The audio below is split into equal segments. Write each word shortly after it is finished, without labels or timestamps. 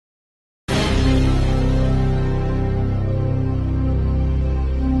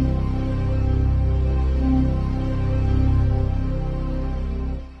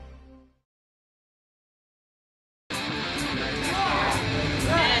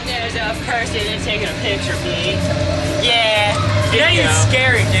person and taking a picture of me. Yeah. You're not even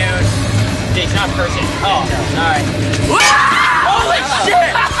scary, dude. It's not a person. Oh, alright. Holy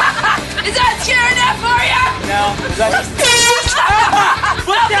shit! Is that scary enough for you? No.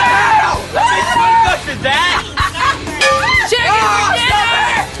 What the hell? Good for that. Chicken for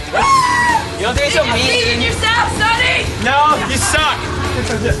dinner! You don't think it's so Feeding mean? yourself, Sonny! No, you suck.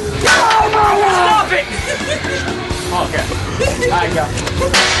 Stop it. Okay. Alright, go.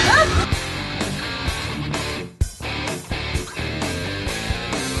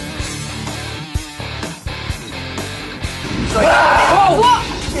 Oh, what?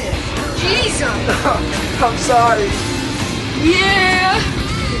 Jesus! I'm sorry. Yeah!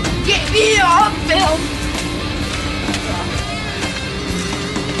 Get me on film!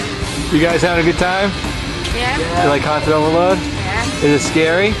 You guys having a good time? Yeah? You like Haunted Overload? Yeah. Is it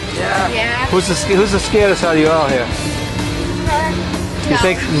scary? Yeah. Who's the scaredest out of you all here? You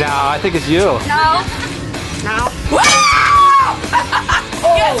think? No, I think it's you. No. No.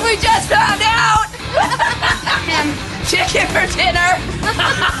 Guess we just found out! Chicken for dinner!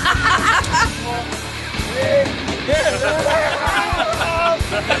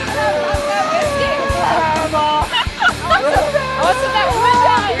 What's in that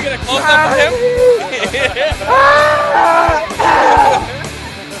window? We're gonna close up for him?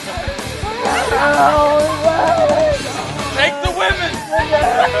 Take the women!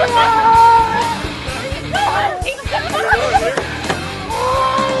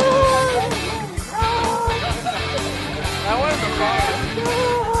 I wanted the bar.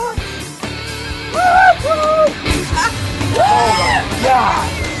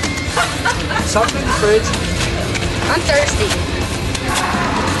 Something in the fridge. I'm thirsty.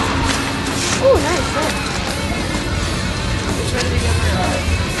 Oh, nice.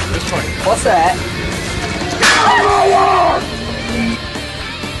 What's that?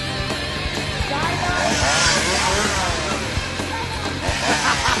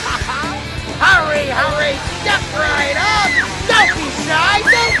 Hurry, hurry, step right up! Don't be shy,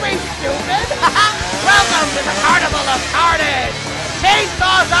 don't be stupid! Welcome to the Carnival of Carnage!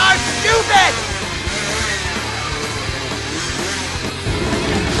 Chainsaws are stupid!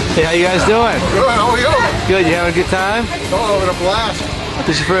 Hey, how you guys doing? Good, how are you? Good. You having a good time? Oh, having a blast.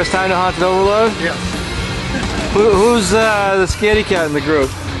 This your first time to Haunted Overload? Yes. Who's the scaredy cat in the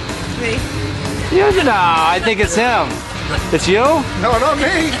group? Me. You? No, I think it's him. It's you? No, not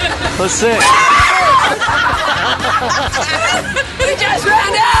me. Let's see. We just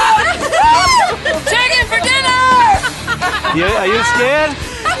found out! Chicken for dinner! Are you scared?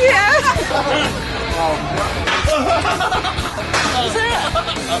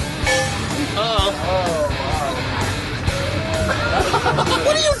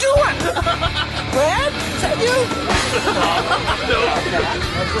 What are you doing? Brad? Is that you?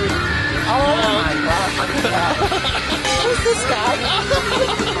 Oh my gosh. Who's this guy?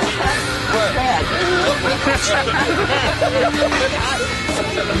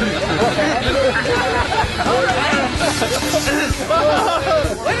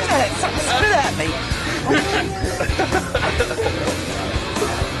 Wait a minute, something spit at me.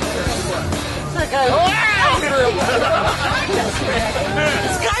 That guy.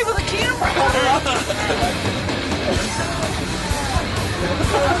 This guy with a camera.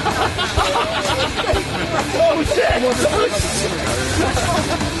 Oh shit!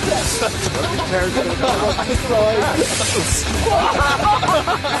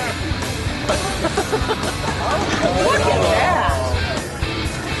 Look at that!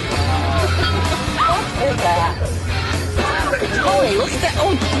 Look at that! Tony, look at that!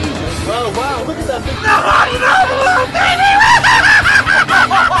 Oh Jesus! Oh wow! Look at that big!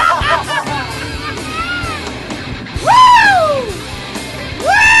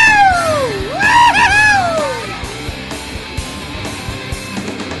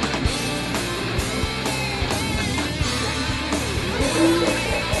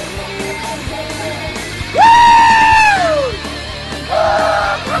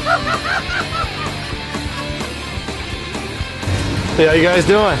 Hey, how you guys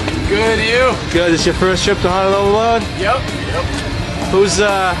doing? Good, you? Good. This your first trip to Haunted Overload? Yep. Who's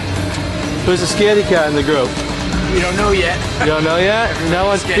the scaredy cat in the group? We don't know yet. You don't know yet? No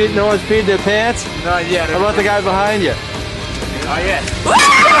one's peed their pants? Not yet. How about the guy behind you? Oh, yeah.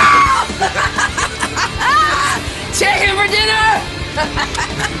 Chicken for dinner!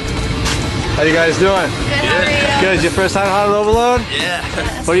 How you guys doing? Good. Is your first time Haunted Overload? Yeah,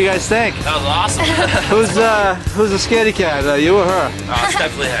 What do you guys think? that was awesome. Who's the scaredy cat? You or her? Oh, it's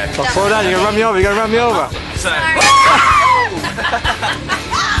definitely her. Oh, slow down. You're gonna run me over. You're gonna run me over. Sorry.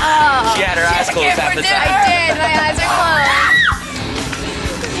 She had her eyes closed half the time. I did. My eyes are closed.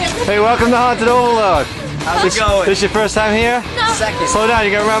 Hey, welcome to Haunted Overload. How's it going? This your first time here? No. Second. Slow down,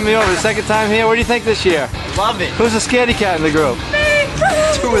 you gotta run me over. The second time here? What do you think this year? Love it. Who's the scaredy cat in the group?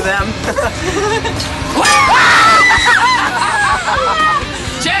 Two of them.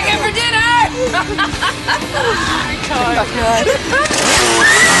 Chicken for dinner!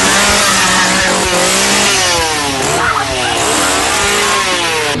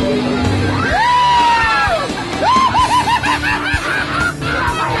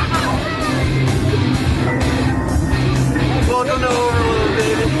 Welcome to Overload,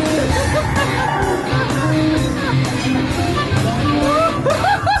 baby.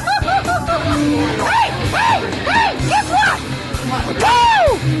 Hey, guess what?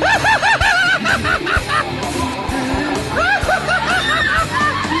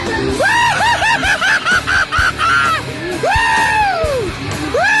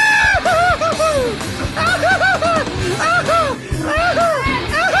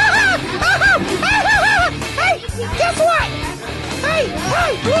 Hey, guess what? Hey,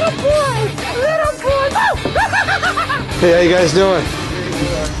 little boy. Hey, how you guys doing?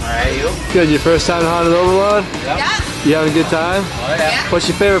 Alright, you? Good, your first time to Haunted Overload? Yeah. You having a good time? Oh, yeah. What's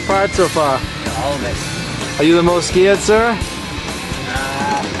your favorite part so far? All of it. Are you the most scared, sir?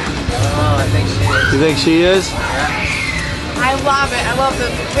 Oh, I think she is. You think she is? I love it. I love the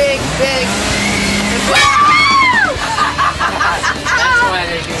big.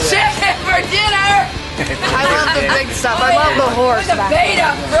 Chicken for dinner! I love the big stuff. I love the horse. With the bait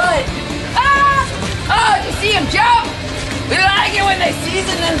up front. Ah! Oh, did you see him jump? We like it when they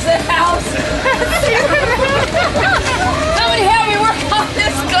season themselves. Somebody help me work on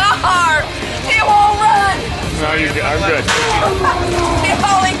this car. It won't run. No, I'm good. It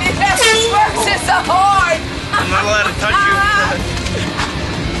only works it so hard. I'm not allowed to touch you.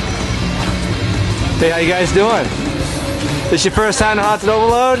 Hey, how you guys doing? This your first time to Haunted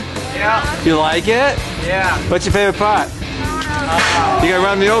Overload? Yeah. You like it? Yeah. What's your favorite part? You gotta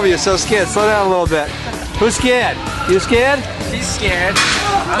run me over, you're so scared. Slow down a little bit. Who's scared? You scared? She's scared.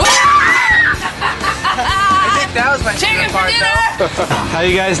 I think that was my Chicken favorite for part, dinner. though. How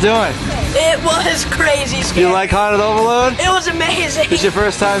you guys doing? It was crazy Do scary. you like Haunted Overload? It was amazing. This your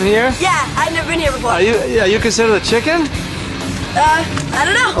first time here? Yeah, I've never been here before. Are you considered a chicken? I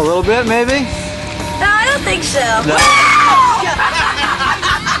don't know. A little bit, maybe? No, I don't think so. No.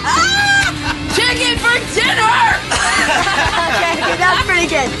 Chicken for dinner. Okay, that's pretty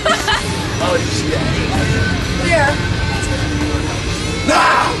good. Oh, shit. Here.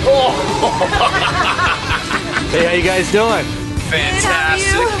 Hey, how you guys doing?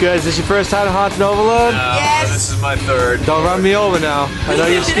 Fantastic. Good. Is this your first time to Haunted Overload? Yes. This is my third. Don't run me over now. I know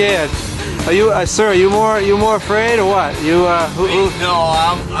you're scared. Are you, sir? Are you more afraid or what? You No,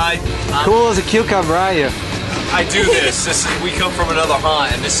 I'm cool as a cucumber, are you? I do this. We come from another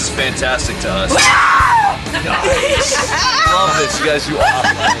haunt, and this is fantastic to us. Nice. Love this. You guys do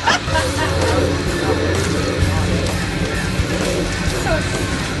awesome.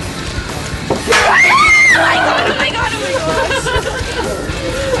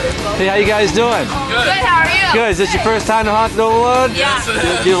 Hey, how you guys doing? Good, how are you? Good. Is this your first time to Haunted Overload? Yeah.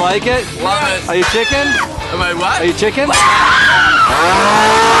 Do you like it? Love it. Are you chicken? Am I what? Are you chicken?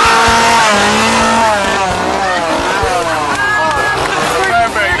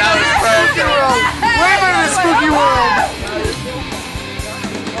 Perfect. That was perfect. Welcome to the spooky world.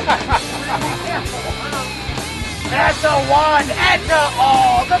 Enter one, enter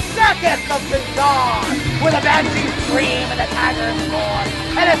all, the circus of the dawn, with a banshee scream and a tiger roar,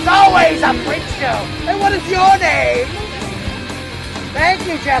 and it's always a freak show. And what is your name? Thank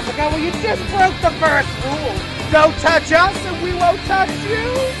you, Jessica. Well, you just broke the first rule. Don't touch us, and we won't touch you.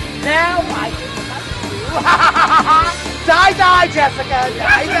 Now I can touch you. Die, Jessica.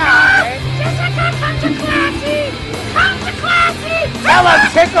 Die. Jessica, come to Classy. Come to Classy. Tell him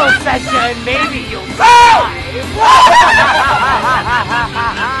Tickle sent you, and maybe you'll die.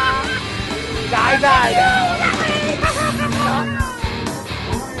 Die now.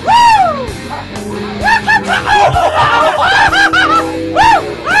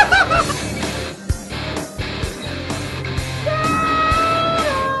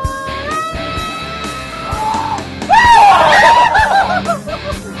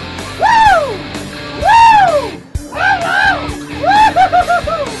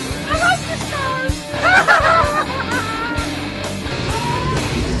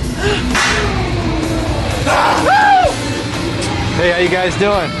 Hey, how you guys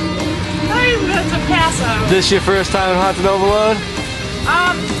doing? That's a passo. This your first time in Haunted Overload?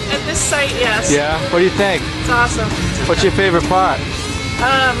 At this site, yes. Yeah. What do you think? It's awesome. What's your favorite part?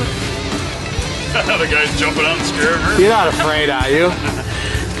 The guy's jumping out and scaring her. You're not afraid, are you?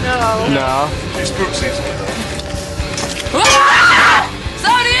 No. No. It's spook season. So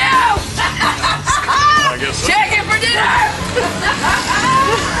do you! I guess so. Chicken for dinner!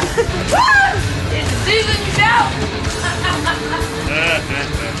 It's the season, you know!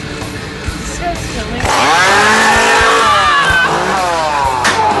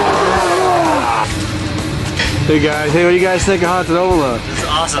 Hey guys, hey, what do you guys think of Haunted Overload? This is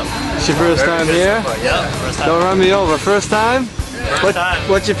awesome. It's your first time here? Yeah, first time. Don't run me over. First time? First time.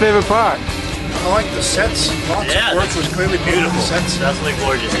 What's your favorite part? I like the sets. Lots Yeah, of work was clearly beautiful. Sets. Absolutely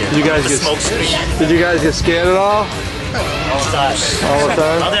gorgeous here. You guys the get- smoke screen Did you guys get scared at all? all the time. All the I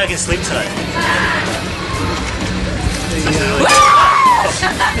time? don't think I can sleep tonight.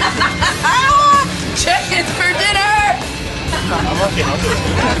 Chicken for dinner! I'm okay. I'll do it.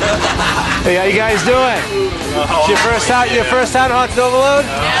 Hey, how you guys doing? It's your first time? Your first time Haunted Overload?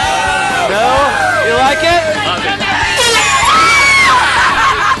 No. You like it?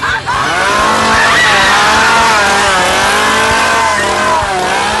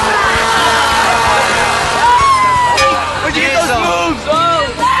 Where'd you get those moves?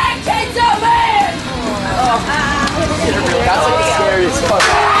 Chainsaw Man! That's scary as fuck.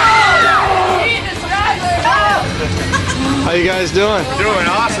 How you guys doing? Doing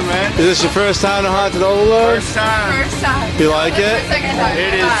awesome, man. Is this your first time to Haunted Overload? First time. First time. You like it? Second time.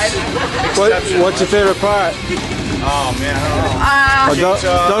 It is. What's your favorite part? Oh man, I don't know.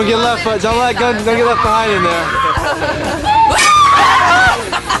 Oh, don't get left. Don't get left behind in there.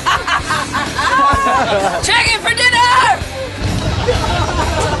 Chicken for dinner!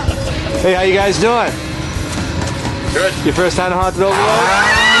 Hey, how you guys doing? Good. Your first time to Haunted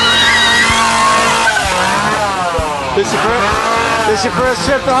Overload? This your first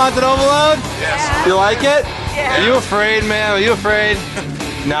trip to Haunted Overload? Yes. You like it? Yeah. Are you afraid, man? Are you afraid?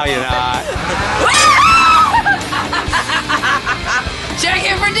 No, you're not.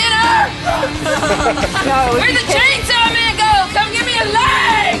 Chicken for dinner! Where'd the chainsaw man go? Come give me a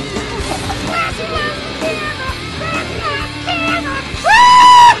leg!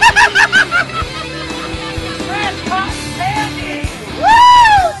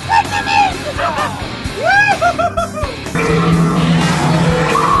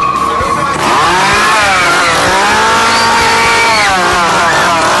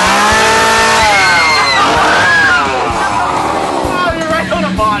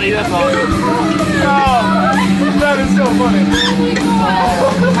 That's all. Oh, that is so funny.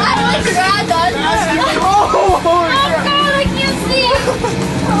 I like your eye does. Oh, holy crap. God, I can't see it.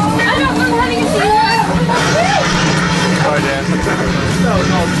 I don't know how to see it. Sorry, Dan.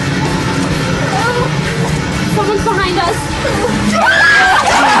 Someone's behind us.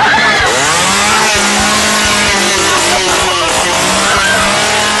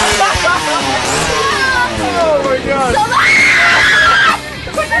 Oh my god.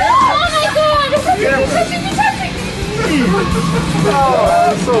 Oh,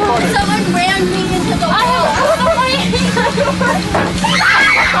 that's so funny. Someone ran me into the wall.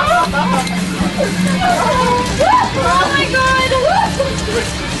 Oh my god!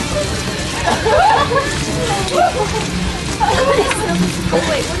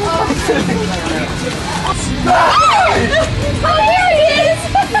 Oh, here he is!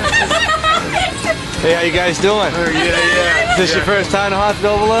 Hey, how you guys doing? Yeah. Is this your first time to Haunted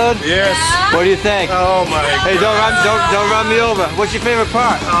Overload? Yes. What do you think? Oh my. Hey, don't run me over. What's your favorite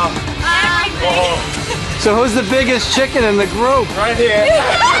part? So who's the biggest chicken in the group? Right here.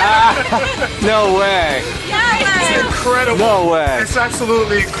 No way. It's incredible. No way. It's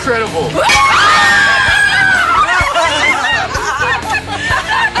absolutely incredible.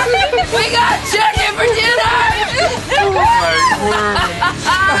 We got chicken for dinner! Oh my word.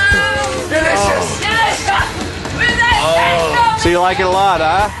 Delicious. So you like it a lot,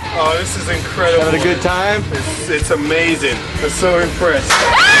 huh? Oh, this is incredible. Having a good time? It's amazing. I'm so impressed.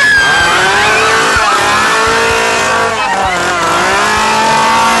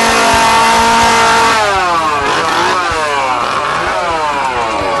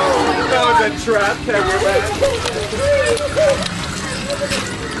 That was a trap that we're